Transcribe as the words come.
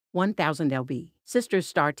1000 lb. Sisters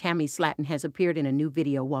star Tammy Slaton has appeared in a new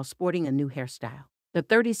video while sporting a new hairstyle. The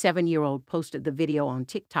 37-year-old posted the video on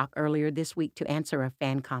TikTok earlier this week to answer a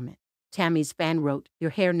fan comment. Tammy's fan wrote, "Your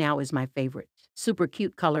hair now is my favorite. Super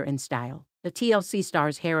cute color and style." The TLC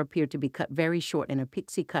star's hair appeared to be cut very short in a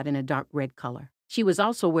pixie cut in a dark red color. She was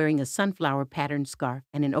also wearing a sunflower patterned scarf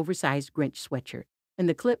and an oversized Grinch sweatshirt. In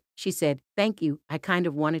the clip, she said, "Thank you, I kind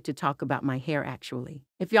of wanted to talk about my hair actually.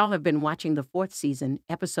 If y'all have been watching the 4th season,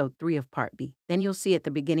 episode 3 of Part B, then you'll see at the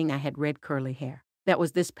beginning I had red curly hair. That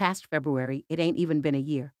was this past February, it ain't even been a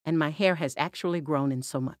year, and my hair has actually grown in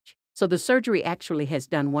so much. So the surgery actually has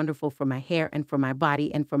done wonderful for my hair and for my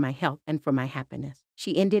body and for my health and for my happiness."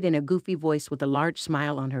 She ended in a goofy voice with a large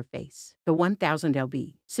smile on her face. The 1000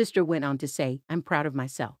 lb. sister went on to say, "I'm proud of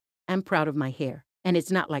myself. I'm proud of my hair. And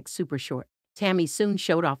it's not like super short." Tammy soon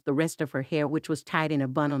showed off the rest of her hair, which was tied in a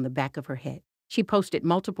bun on the back of her head. She posted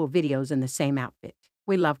multiple videos in the same outfit.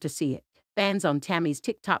 We love to see it. Fans on Tammy's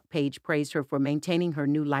TikTok page praised her for maintaining her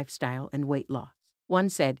new lifestyle and weight loss. One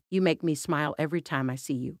said, "You make me smile every time I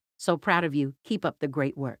see you. So proud of you, keep up the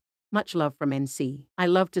great work. Much love from NC. I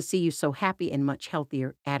love to see you so happy and much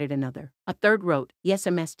healthier," added another. A third wrote, "Yes,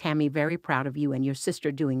 MS Tammy, very proud of you and your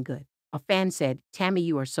sister doing good." A fan said, "Tammy,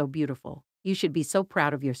 you are so beautiful. You should be so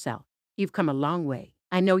proud of yourself. You've come a long way.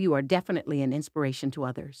 I know you are definitely an inspiration to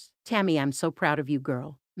others. Tammy, I'm so proud of you,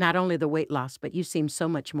 girl. Not only the weight loss, but you seem so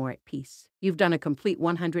much more at peace. You've done a complete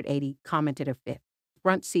 180, commented a fifth.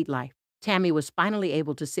 Front seat life. Tammy was finally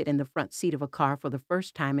able to sit in the front seat of a car for the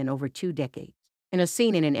first time in over 2 decades. In a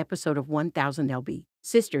scene in an episode of 1000 lb.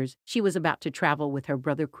 Sisters, she was about to travel with her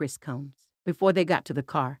brother Chris Combs. Before they got to the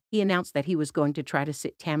car, he announced that he was going to try to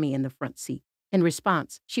sit Tammy in the front seat. In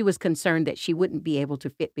response, she was concerned that she wouldn't be able to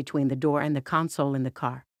fit between the door and the console in the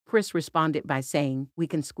car. Chris responded by saying, "We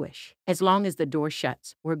can squish. As long as the door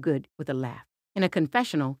shuts, we're good," with a laugh. In a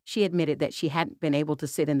confessional, she admitted that she hadn't been able to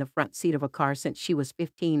sit in the front seat of a car since she was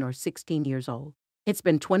 15 or 16 years old. "It's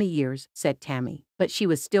been 20 years, said Tammy, but she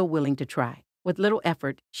was still willing to try. With little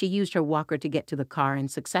effort, she used her walker to get to the car and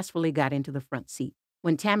successfully got into the front seat.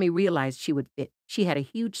 When Tammy realized she would fit, she had a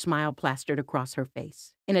huge smile plastered across her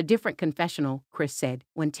face." In a different confessional, Chris said,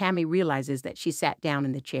 "When Tammy realizes that she sat down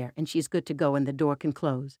in the chair and she's good to go and the door can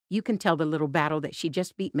close, you can tell the little battle that she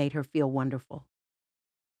just beat made her feel wonderful."